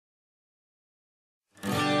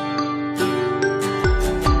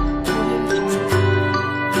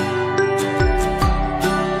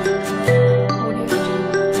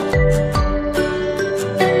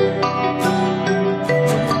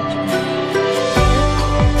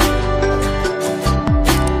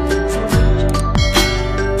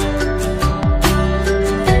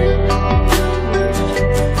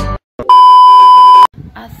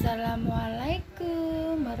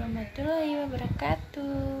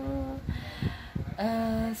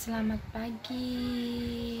Selamat pagi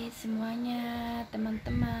semuanya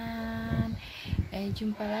teman-teman.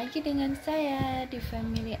 Jumpa lagi dengan saya di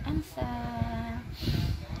Family Ansa.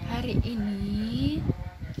 Hari ini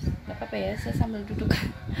gak apa-apa ya, saya sambil duduk.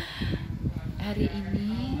 Hari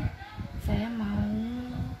ini saya mau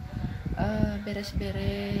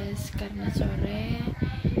beres-beres karena sore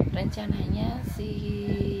rencananya si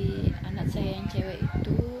anak saya yang cewek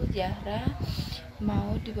itu, Zahra,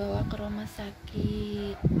 mau dibawa ke rumah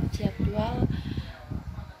sakit. Jadwal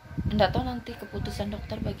enggak tahu nanti keputusan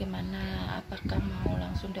dokter bagaimana, apakah mau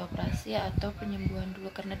langsung dioperasi atau penyembuhan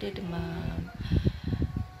dulu karena dia demam.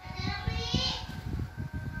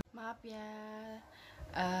 Maaf ya,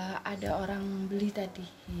 ada orang beli tadi,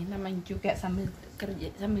 namanya juga sambil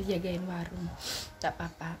kerja, sambil jagain warung, tak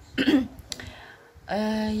apa-apa.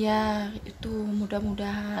 Ya itu,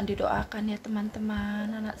 mudah-mudahan didoakan ya teman-teman,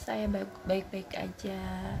 anak saya baik-baik aja,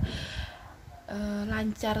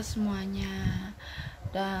 lancar semuanya,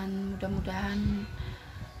 dan mudah-mudahan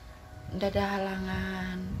tidak ada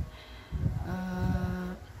halangan.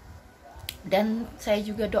 Dan saya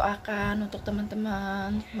juga doakan untuk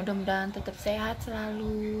teman-teman, mudah-mudahan tetap sehat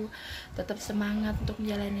selalu, tetap semangat untuk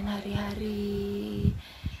menjalani hari-hari.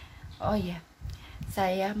 Oh ya,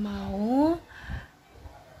 saya mau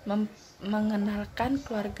mengenalkan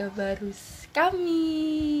keluarga baru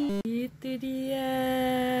kami. Itu dia,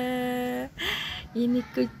 ini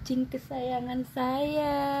kucing kesayangan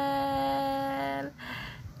saya,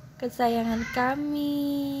 kesayangan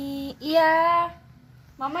kami. Iya,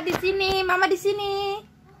 mama di sini, mama di sini.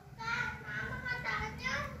 Mama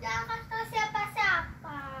katanya jangan ke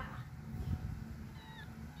siapa-siapa.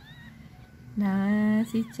 Nah,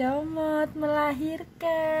 si comot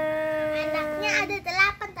melahirkan. Anaknya ada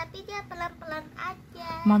 8 tapi dia pelan-pelan aja.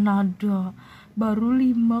 Mana ada, baru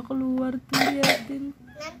 5 keluar tuh, liatin.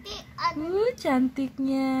 Nanti ada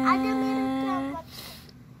Cantiknya. miripnya.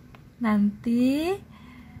 Nanti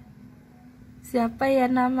siapa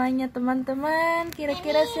ya namanya teman-teman?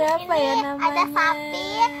 Kira-kira siapa ya namanya? Ada sapi,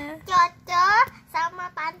 cocok,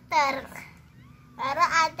 sama panter. Baru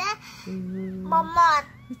ada momot.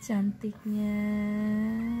 Cantiknya.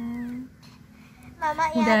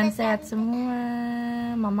 Mamanya Mudahan ada sehat cantik. semua.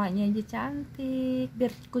 Mamanya aja cantik.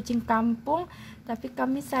 Biar kucing kampung, tapi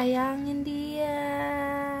kami sayangin dia.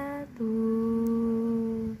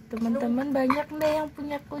 Tuh, teman-teman banyak deh yang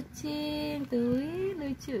punya kucing. Tuh, ih,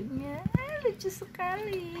 lucunya, lucu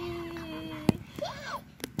sekali.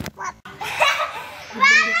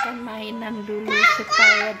 Dibelikan mainan dulu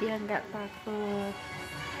supaya dia nggak takut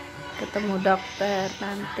ketemu dokter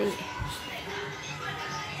nanti.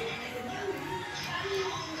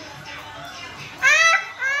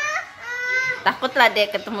 Takutlah deh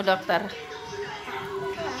ketemu dokter.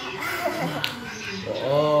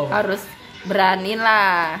 Harus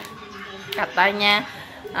beranilah. Katanya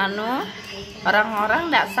orang-orang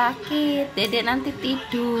nggak sakit, Dedek nanti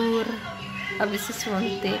tidur habis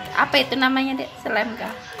disuntik. Apa itu namanya, Dek? Selem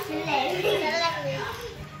kah?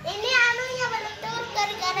 Ini anunya bentuk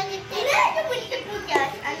gara-gara gede.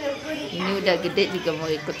 Ini udah gede juga mau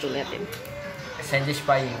ikut tuh, liatin.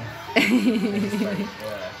 Satisfying.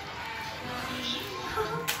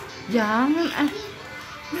 Jangan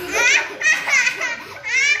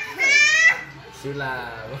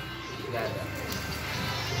Sulam. Enggak ada.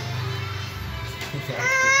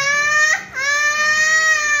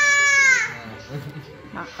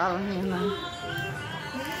 Makalnya emang.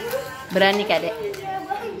 Berani Kak, Dek?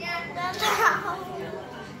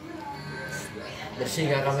 Bersih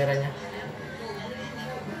gak kameranya?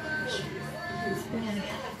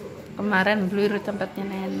 Kemarin blur tempatnya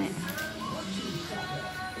nenek.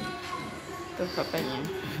 Tuh papanya.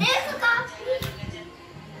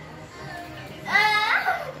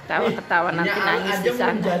 Ketawa-ketawa nanti nangis di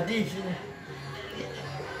sana. Jadi sini.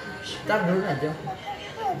 Ntar dulu aja.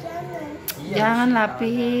 Iya, Jangan bisa.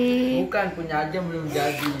 Lapi. Bukan, punya aja belum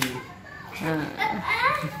jadi. Nah.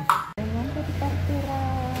 Sampai di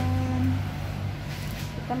parkiran.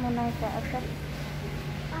 Kita mau naik ke atas.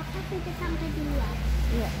 Papa sudah sampai di luar.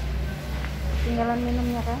 Iya. Tinggalan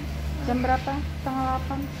minumnya kan? Jam berapa?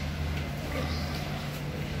 7:30.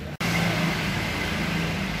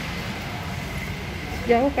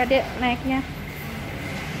 Jauh Kadek naiknya.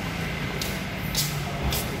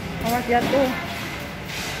 Awas jatuh.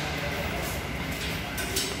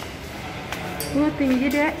 Tinggi,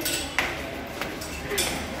 Dek.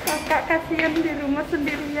 Kakak kasihan di rumah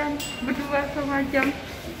sendirian berdua sama jam.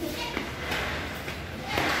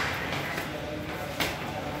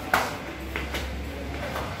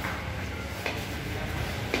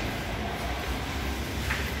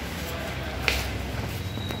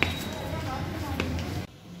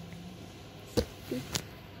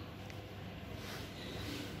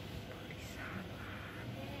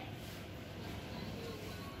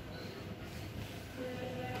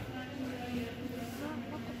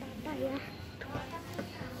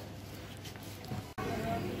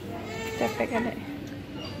 Capek kan, Dek?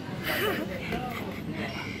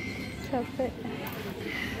 Capek.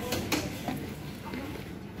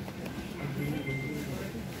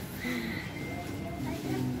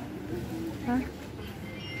 Hah?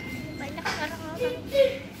 Banyak orang-orang.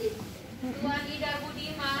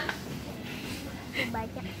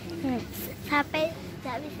 Banyak. Sampai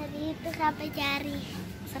nggak bisa dihitung sampai jari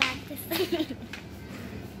 100.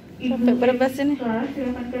 Sampai berapa sini?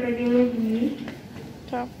 Silakan ke radiologi.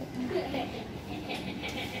 Capek.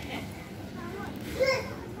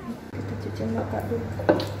 Kita cuci muka dulu.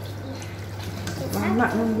 Lama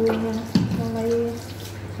nunggunya. Mulai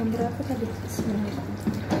jam berapa tadi? 9.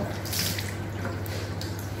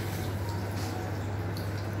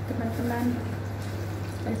 Teman-teman,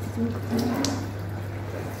 saya cuci muka dulu.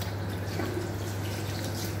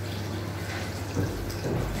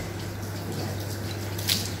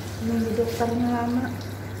 Nunggu dokternya lama.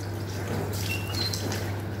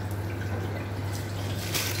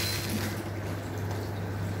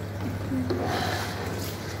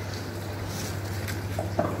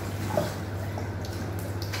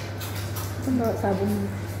 Aku bawa sabun,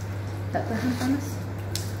 tak tahan panas.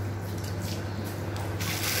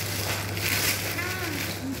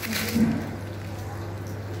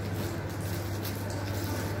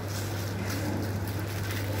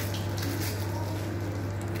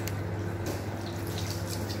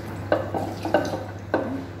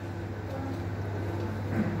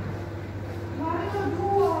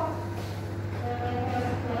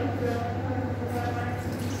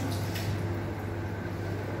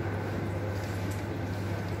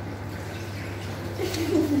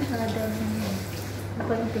 Ada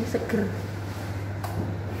apa yang seger.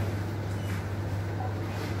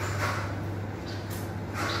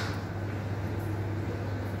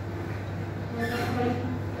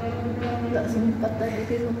 Nggak sempat tadi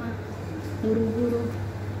di rumah buru-buru.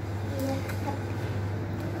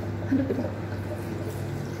 Aduh, aduh.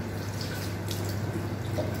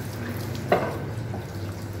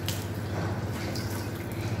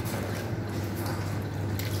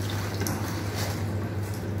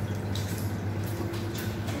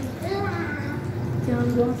 Jangan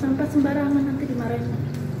buang sampah sembarangan, nanti dimarahin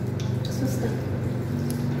suster.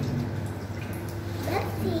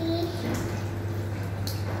 Bersih.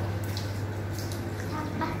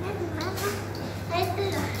 Sampahnya di mana? Itu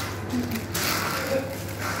loh.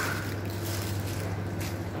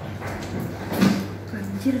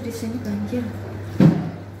 Banjir di sini, banjir.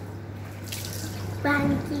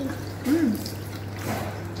 Banjir.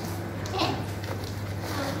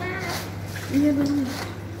 Mama. Iya dong.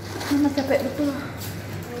 Mama capek betul.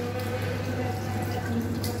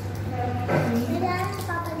 Udah,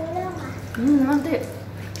 papa dulu mah. Nanti.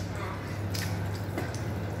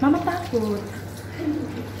 Mama takut.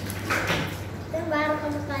 Itu baru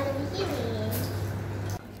kamu kali di sini.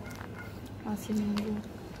 Masih nunggu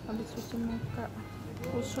habis cuci muka,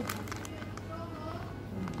 kusut,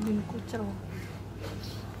 bin kucel.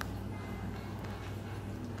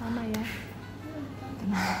 Mama ya.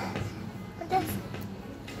 Tenang. Udah.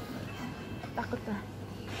 Takut lah.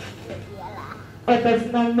 Iyalah. Atas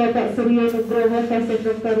nama Bapak Suryo Nugroho, pasien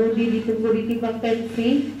Dr. Rudi ditunggu di timbang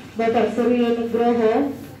tensi. Bapak Suryo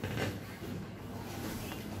Nugroho.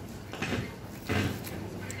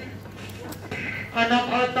 Anak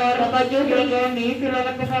otor Bapak Jupri Goni,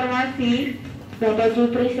 silakan ke farmasi. Bapak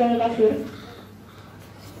Jupri silakan kasir.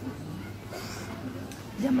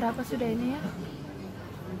 Jam berapa sudah ini ya?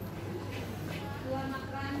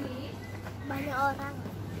 Banyak orang.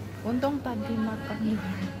 Untung tadi makan.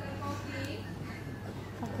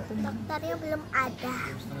 Aku tenang. Dokternya belum ada.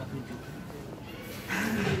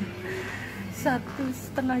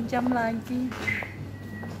 1,5 jam lagi.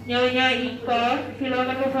 Nyonya Ika,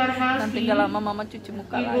 silakan ke farmasi. Nanti gak lama mama cuci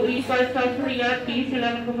muka Ibu lagi. Ika Sasriyati,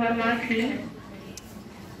 silakan ke farmasi.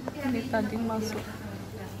 Ini tadi masuk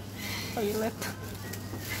toilet.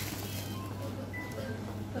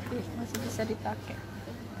 Tapi masih bisa dipakai.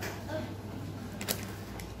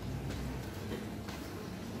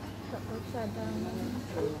 Takut cadangan.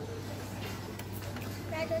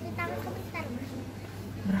 Udah di tangan sebentar, Mas.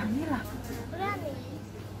 Beranilah. Berani.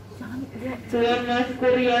 Jangan dia. Tuan Mas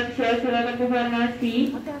Kuryansyah, silakan ke farmasi.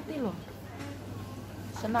 Hati-hati loh.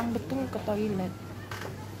 Senang betul ke toilet.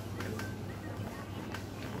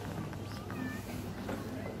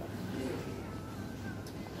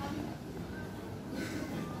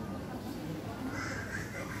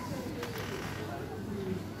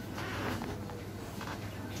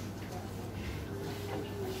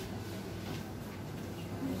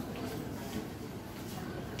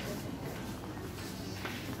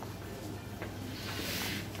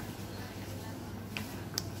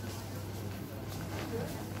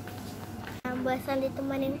 bosan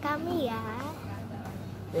ditemenin kami ya.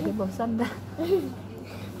 Jadi bosan dah.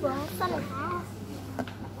 Bosan lah.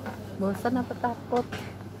 Bosan apa takut?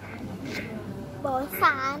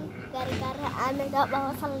 Bosan gara-gara Anda gak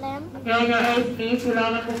bawa selem. Nyonya Esti,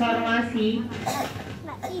 pulang ke farmasi.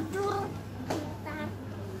 Nak tidur. Bentar.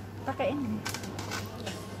 Pakai ini.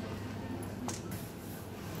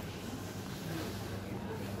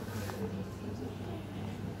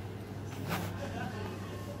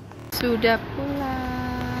 Sudah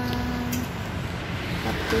pulang.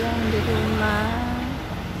 Pulang di rumah.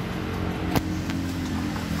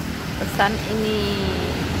 Pesan ini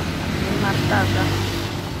martabak.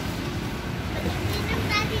 Minum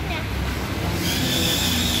tadi dah.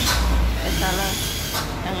 Salah.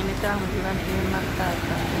 Yang ini terang bulan ini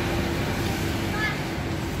martabak.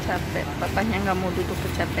 Capek. Papanya nggak mau duduk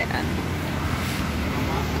kecapean.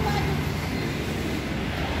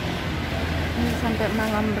 Ini sampai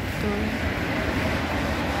malam betul.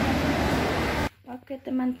 Oke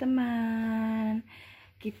teman-teman,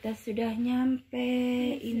 kita sudah nyampe.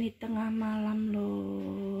 Ini tengah malam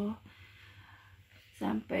loh.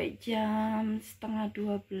 Sampai jam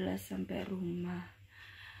 11:30 sampai rumah.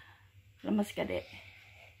 Lemes kadek,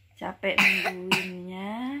 capek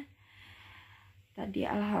nungguinnya. Tadi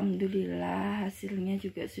alhamdulillah hasilnya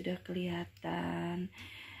juga sudah kelihatan.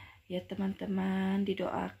 Ya teman-teman,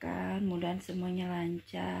 didoakan mudah semuanya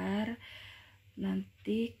lancar.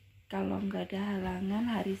 Nanti kalau nggak ada halangan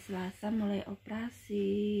hari Selasa mulai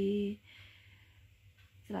operasi.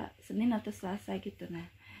 Senin atau Selasa gitu. Nah,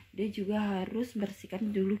 dia juga harus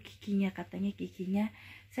bersihkan dulu giginya. Katanya giginya,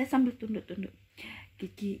 saya sambil tunduk-tunduk,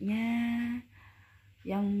 giginya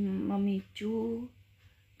yang memicu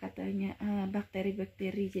katanya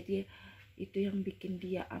bakteri-bakteri, jadi itu yang bikin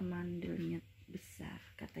dia amandelnya besar,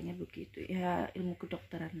 katanya begitu ya, ilmu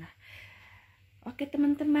kedokteran lah. Oke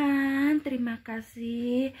teman-teman, terima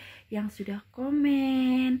kasih yang sudah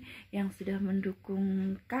komen, yang sudah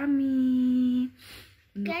mendukung kami,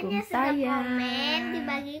 mendukung Sudah saya. komen,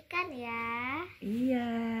 dibagikan ya. Iya,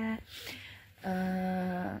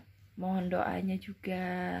 mohon doanya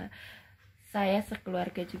juga. Saya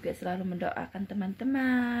sekeluarga juga selalu mendoakan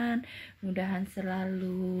teman-teman, mudahan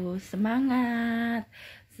selalu semangat,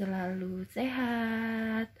 selalu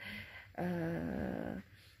sehat.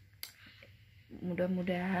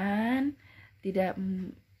 Mudah-mudahan tidak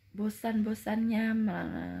bosan-bosannya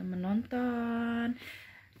menonton,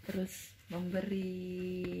 terus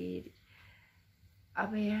memberi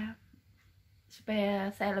apa ya,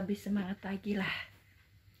 supaya saya lebih semangat lagi lah.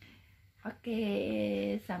 Oke,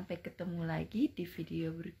 sampai ketemu lagi di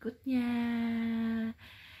video berikutnya.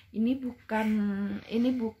 Ini bukan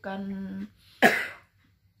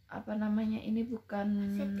apa namanya, ini bukan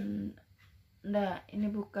ini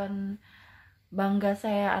bukan bangga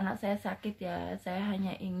saya anak saya sakit ya. Saya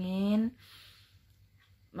hanya ingin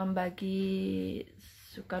membagi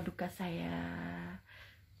suka duka saya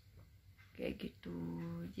kayak gitu.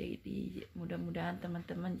 Jadi mudah-mudahan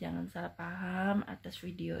teman-teman jangan salah paham atas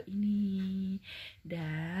video ini,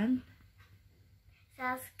 dan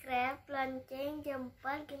Subscribe, lonceng,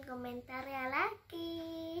 jempol, bikin komentar ya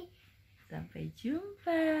lagi. sampai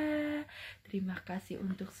jumpa. Terima kasih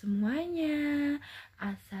untuk semuanya.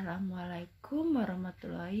 Assalamualaikum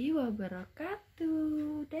warahmatullahi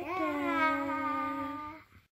wabarakatuh. Dadah.